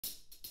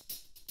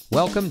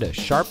Welcome to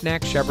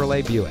Sharpnack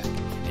Chevrolet Buick,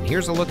 and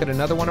here's a look at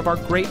another one of our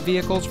great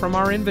vehicles from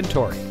our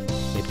inventory.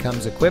 It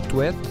comes equipped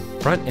with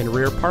front and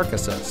rear park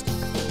assist,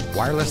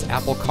 wireless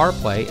Apple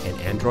CarPlay and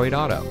Android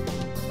Auto,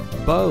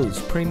 Bose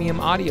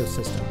premium audio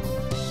system,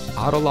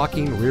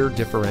 auto-locking rear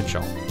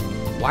differential,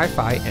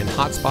 Wi-Fi and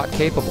hotspot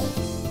capable,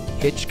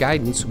 hitch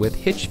guidance with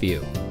hitch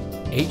view,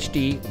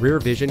 HD rear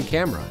vision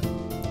camera,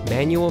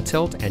 manual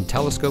tilt and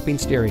telescoping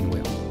steering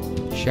wheel,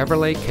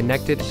 Chevrolet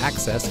connected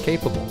access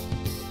capable,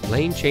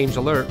 lane change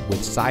alert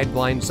with side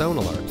blind zone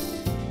alert,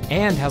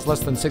 and has less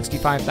than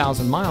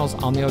 65,000 miles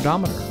on the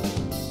odometer.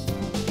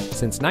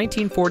 Since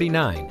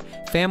 1949,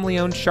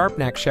 family-owned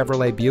Sharpnack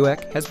Chevrolet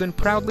Buick has been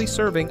proudly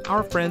serving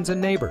our friends and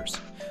neighbors.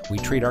 We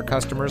treat our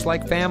customers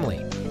like family,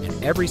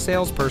 and every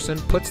salesperson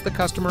puts the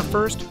customer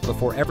first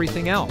before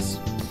everything else.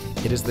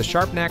 It is the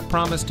Sharpnack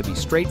promise to be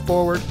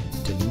straightforward,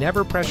 to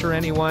never pressure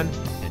anyone,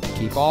 and to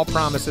keep all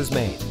promises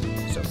made.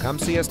 So come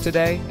see us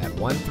today at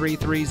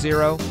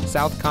 1330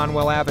 South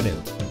Conwell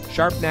Avenue.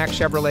 Sharpnack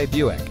Chevrolet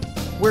Buick.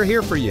 We're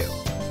here for you.